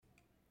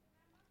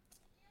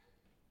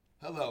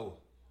Hello,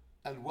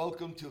 and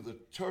welcome to the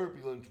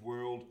turbulent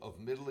world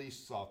of Middle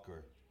East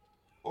soccer,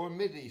 or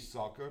Mideast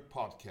Soccer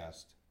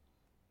podcast.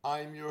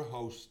 I'm your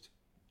host,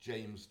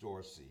 James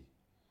Dorsey.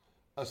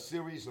 A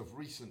series of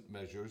recent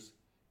measures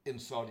in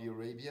Saudi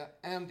Arabia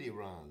and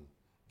Iran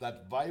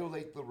that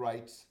violate the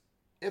rights,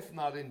 if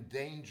not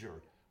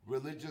endanger,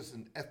 religious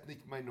and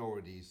ethnic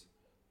minorities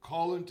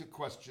call into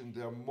question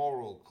their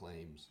moral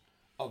claims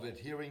of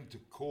adhering to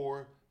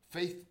core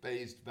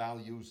faith-based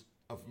values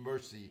of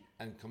mercy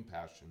and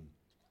compassion.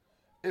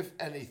 If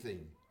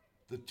anything,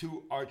 the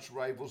two arch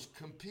rivals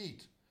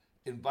compete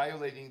in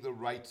violating the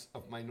rights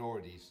of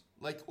minorities,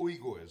 like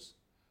Uyghurs,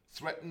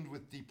 threatened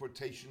with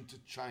deportation to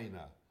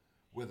China,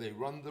 where they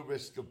run the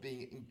risk of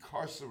being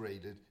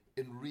incarcerated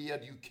in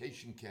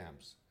re-education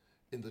camps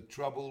in the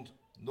troubled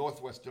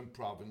northwestern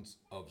province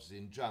of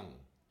Xinjiang.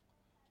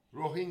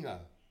 Rohingya,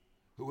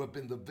 who have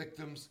been the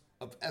victims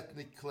of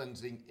ethnic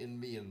cleansing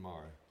in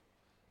Myanmar,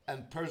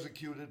 and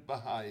persecuted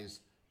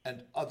Baha'is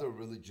and other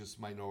religious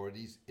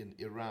minorities in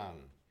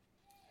Iran.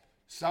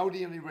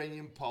 Saudi and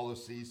Iranian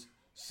policies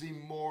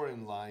seem more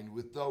in line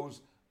with those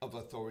of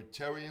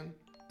authoritarian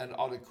and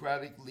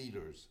autocratic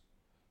leaders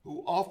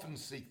who often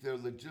seek their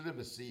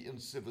legitimacy in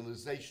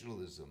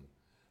civilizationalism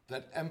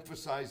that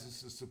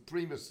emphasizes the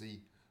supremacy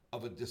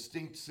of a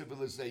distinct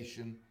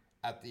civilization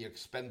at the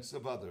expense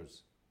of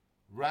others,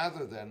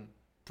 rather than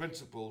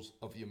principles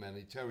of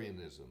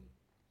humanitarianism.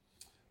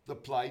 The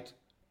plight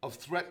of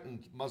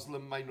threatened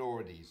Muslim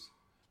minorities,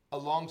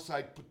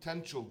 alongside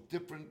potential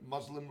different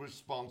Muslim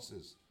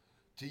responses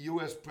to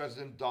U.S.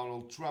 President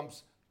Donald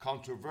Trump's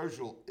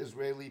controversial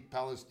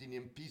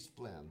Israeli-Palestinian peace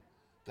plan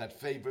that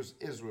favors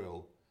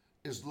Israel,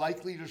 is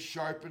likely to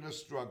sharpen a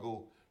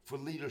struggle for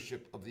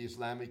leadership of the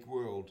Islamic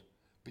world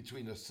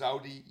between a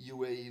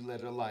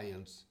Saudi-UAE-led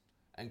alliance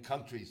and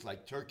countries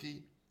like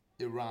Turkey,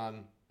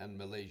 Iran, and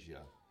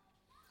Malaysia.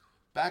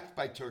 Backed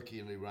by Turkey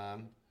and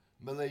Iran,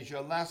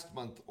 Malaysia last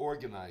month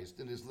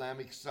organized an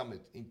Islamic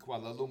summit in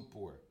Kuala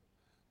Lumpur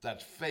that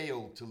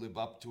failed to live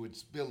up to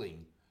its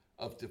billing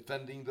of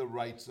defending the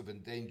rights of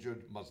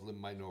endangered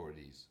Muslim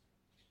minorities.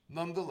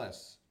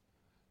 Nonetheless,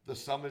 the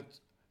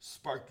summit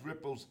sparked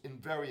ripples in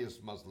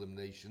various Muslim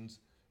nations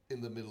in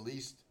the Middle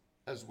East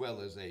as well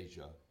as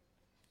Asia.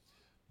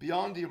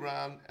 Beyond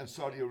Iran and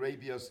Saudi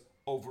Arabia's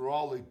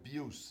overall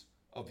abuse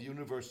of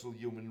universal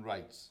human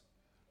rights,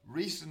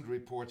 recent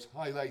reports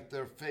highlight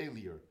their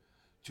failure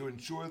to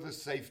ensure the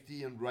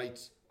safety and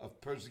rights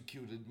of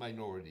persecuted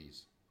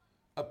minorities,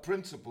 a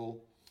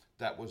principle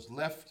that was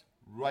left,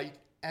 right,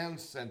 and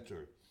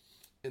center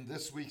in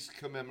this week's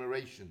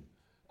commemoration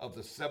of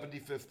the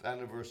 75th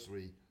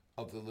anniversary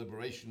of the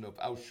liberation of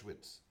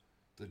Auschwitz,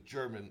 the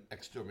German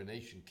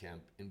extermination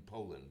camp in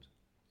Poland.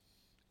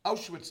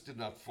 Auschwitz did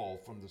not fall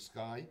from the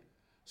sky,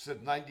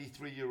 said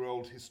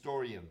 93-year-old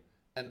historian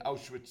and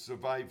Auschwitz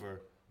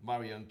survivor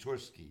Marian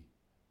Turski.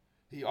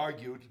 He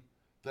argued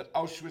that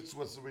Auschwitz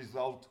was the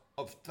result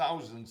of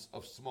thousands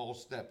of small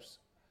steps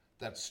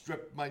that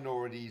stripped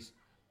minorities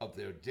of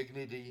their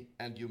dignity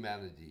and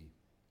humanity.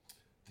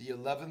 The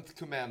 11th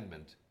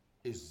commandment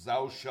is,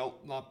 "Thou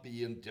shalt not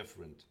be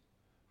indifferent."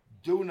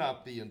 Do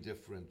not be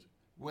indifferent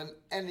when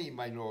any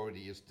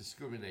minority is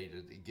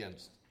discriminated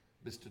against,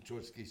 Mr.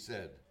 Turski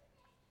said.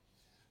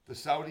 The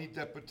Saudi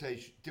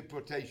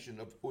deportation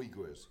of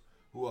Uyghurs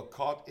who are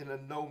caught in a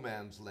no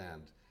man's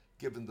land,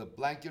 given the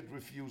blanket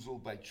refusal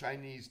by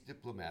Chinese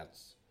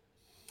diplomats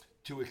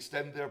to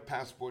extend their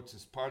passports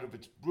as part of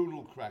its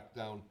brutal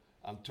crackdown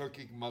on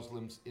Turkic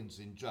Muslims in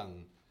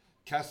Xinjiang,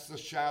 casts a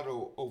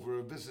shadow over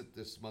a visit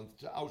this month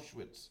to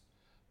Auschwitz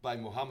by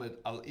Mohammed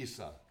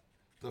al-Issa,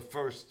 the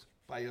first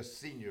by a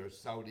senior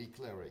Saudi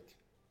cleric.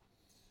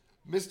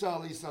 Mr.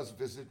 al-Issa's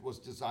visit was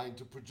designed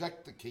to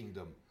project the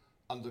kingdom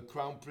under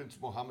Crown Prince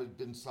Mohammed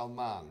bin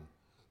Salman,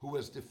 who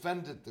has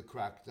defended the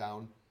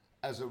crackdown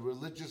as a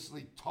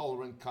religiously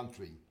tolerant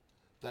country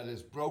that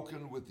is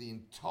broken with the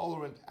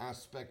intolerant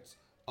aspects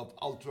of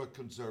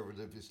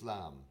ultra-conservative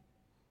Islam,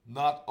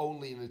 not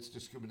only in its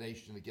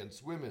discrimination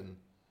against women,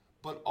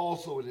 but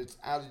also in its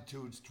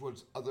attitudes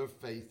towards other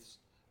faiths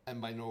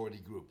and minority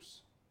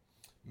groups.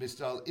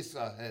 Mr.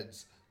 al-Issa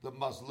heads the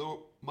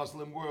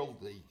Muslim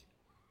World League,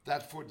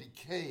 that for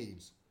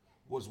decades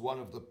was one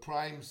of the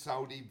prime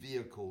Saudi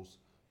vehicles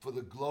for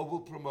the global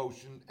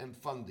promotion and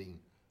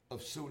funding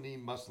of Sunni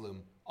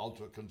Muslim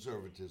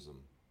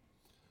ultra-conservatism.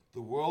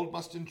 The world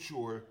must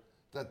ensure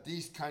that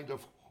these kind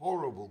of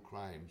horrible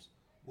crimes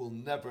will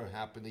never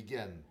happen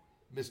again,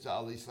 Mr.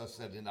 al-Issa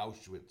said in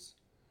Auschwitz,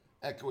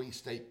 echoing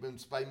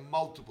statements by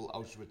multiple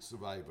Auschwitz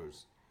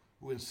survivors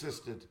who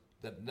insisted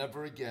that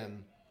never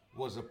again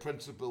was a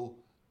principle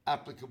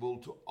applicable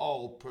to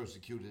all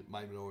persecuted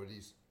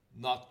minorities,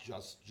 not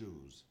just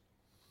Jews.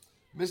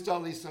 Mr.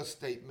 al-Issa's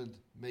statement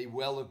may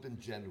well have been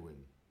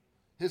genuine.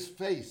 His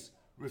face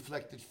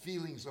reflected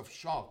feelings of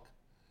shock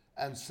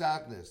and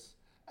sadness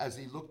as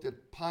he looked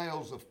at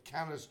piles of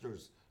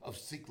canisters of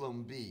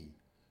Zyklon B,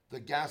 the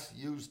gas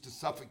used to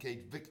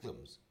suffocate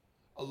victims,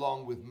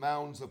 along with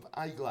mounds of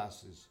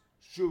eyeglasses,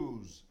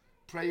 shoes,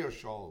 prayer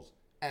shawls,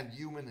 and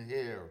human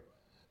hair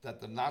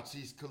that the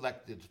Nazis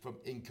collected from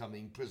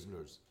incoming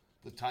prisoners,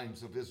 the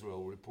Times of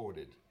Israel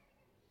reported.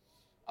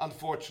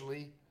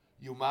 Unfortunately,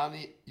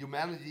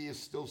 humanity is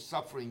still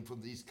suffering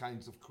from these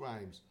kinds of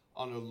crimes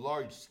on a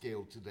large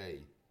scale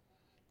today.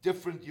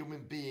 Different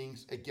human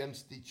beings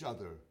against each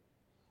other.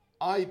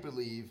 I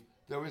believe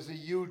there is a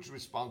huge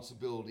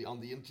responsibility on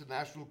the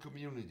international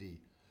community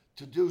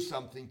to do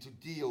something to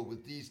deal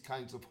with these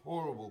kinds of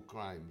horrible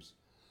crimes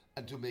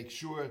and to make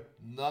sure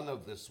none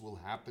of this will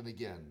happen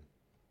again.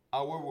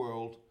 Our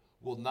world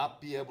will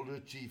not be able to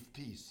achieve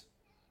peace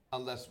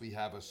unless we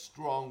have a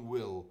strong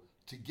will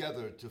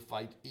together to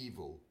fight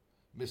evil,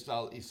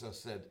 Mistal Issa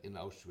said in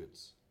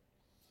Auschwitz.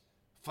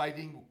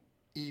 Fighting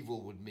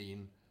evil would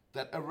mean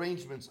that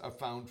arrangements are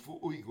found for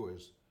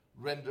Uyghurs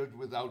rendered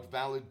without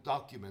valid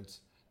documents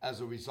as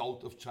a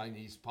result of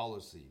Chinese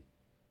policy,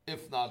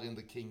 if not in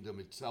the kingdom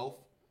itself,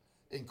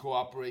 in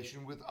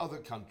cooperation with other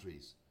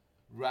countries,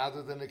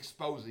 rather than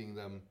exposing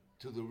them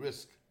to the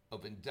risk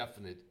of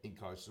indefinite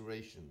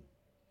incarceration.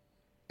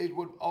 It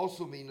would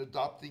also mean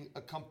adopting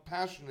a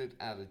compassionate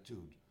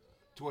attitude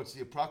towards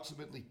the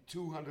approximately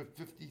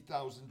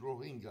 250,000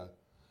 Rohingya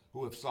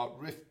who have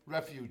sought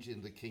refuge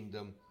in the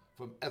kingdom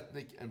from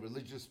ethnic and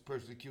religious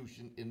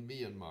persecution in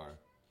Myanmar,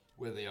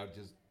 where they are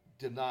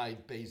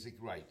denied basic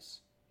rights.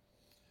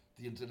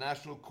 The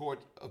International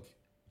Court of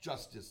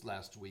Justice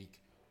last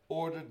week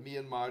ordered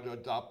Myanmar to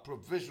adopt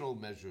provisional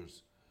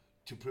measures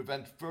to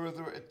prevent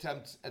further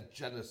attempts at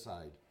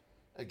genocide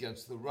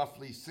against the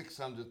roughly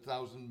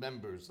 600,000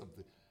 members of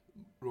the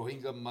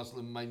Rohingya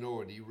Muslim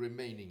minority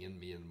remaining in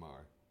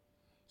Myanmar.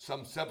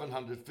 Some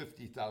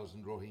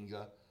 750,000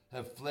 Rohingya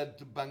have fled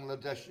to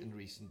Bangladesh in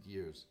recent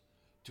years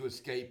to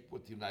escape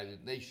what the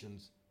United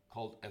Nations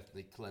called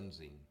ethnic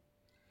cleansing.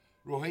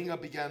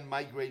 Rohingya began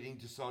migrating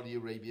to Saudi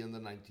Arabia in the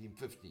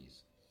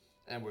 1950s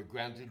and were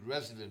granted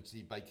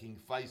residency by King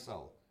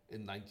Faisal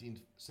in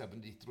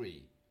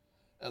 1973,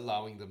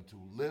 allowing them to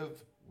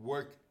live,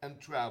 work,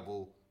 and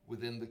travel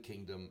within the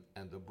kingdom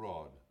and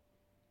abroad.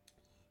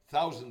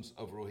 Thousands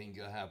of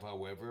Rohingya have,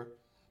 however,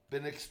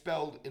 been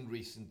expelled in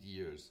recent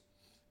years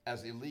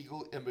as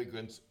illegal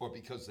immigrants or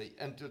because they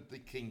entered the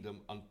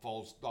kingdom on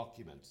false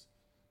documents,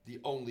 the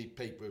only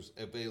papers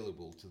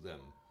available to them,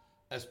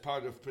 as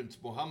part of Prince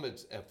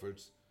Mohammed's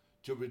efforts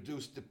to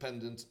reduce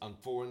dependence on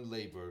foreign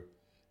labor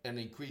and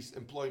increase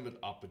employment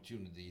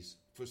opportunities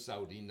for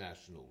Saudi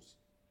nationals.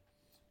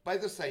 By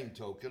the same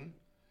token,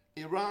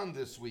 Iran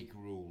this week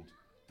ruled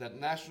that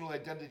national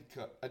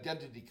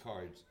identity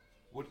cards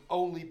would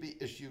only be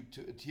issued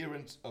to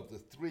adherents of the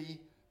three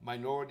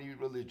minority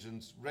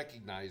religions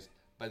recognized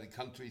by the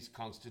country's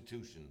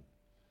constitution: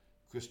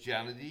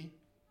 Christianity,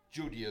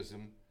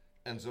 Judaism,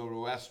 and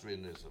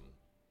Zoroastrianism.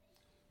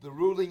 The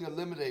ruling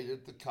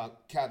eliminated the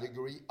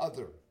category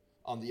Other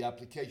on the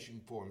application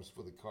forms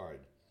for the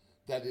card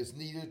that is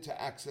needed to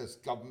access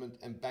government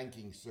and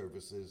banking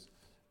services,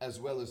 as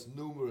well as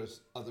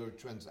numerous other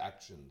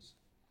transactions.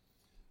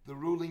 The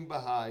ruling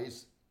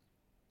Baha'is,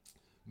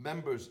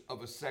 members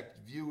of a sect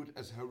viewed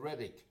as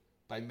heretic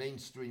by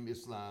mainstream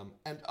Islam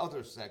and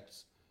other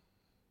sects,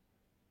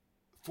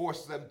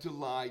 forced them to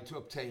lie to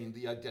obtain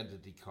the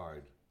identity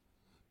card.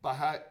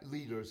 Baha'i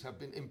leaders have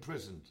been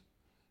imprisoned,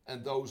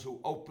 and those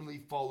who openly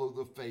follow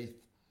the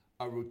faith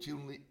are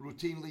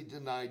routinely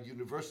denied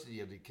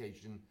university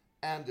education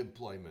and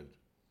employment,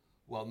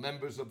 while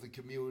members of the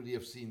community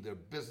have seen their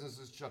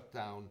businesses shut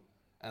down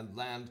and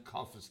land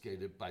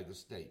confiscated by the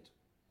state.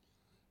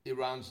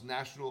 Iran's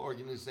National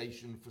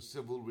Organization for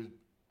Civil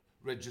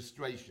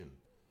Registration,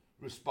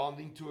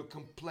 responding to a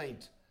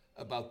complaint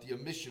about the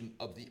omission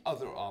of the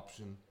other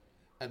option,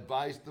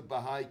 advised the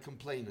Baha'i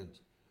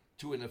complainant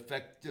to in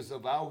effect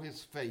disavow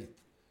his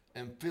faith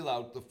and fill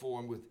out the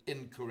form with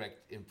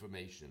incorrect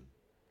information.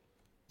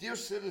 Dear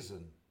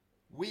citizen,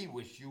 we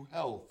wish you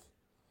health.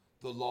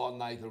 The law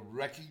neither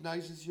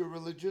recognizes your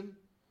religion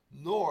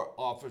nor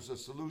offers a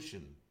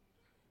solution.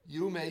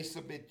 You may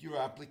submit your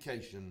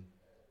application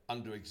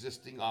under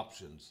existing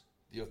options,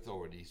 the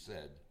authority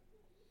said.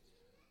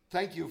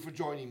 Thank you for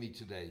joining me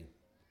today.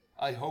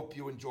 I hope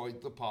you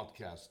enjoyed the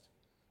podcast.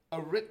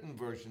 A written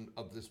version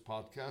of this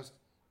podcast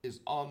is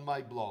on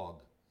my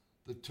blog,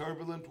 The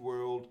Turbulent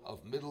World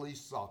of Middle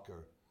East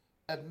Soccer,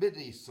 at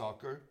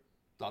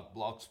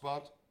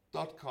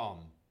mideastsoccer.blogspot.com.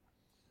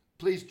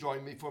 Please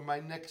join me for my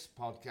next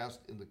podcast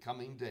in the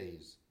coming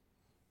days.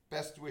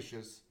 Best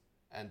wishes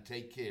and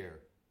take care.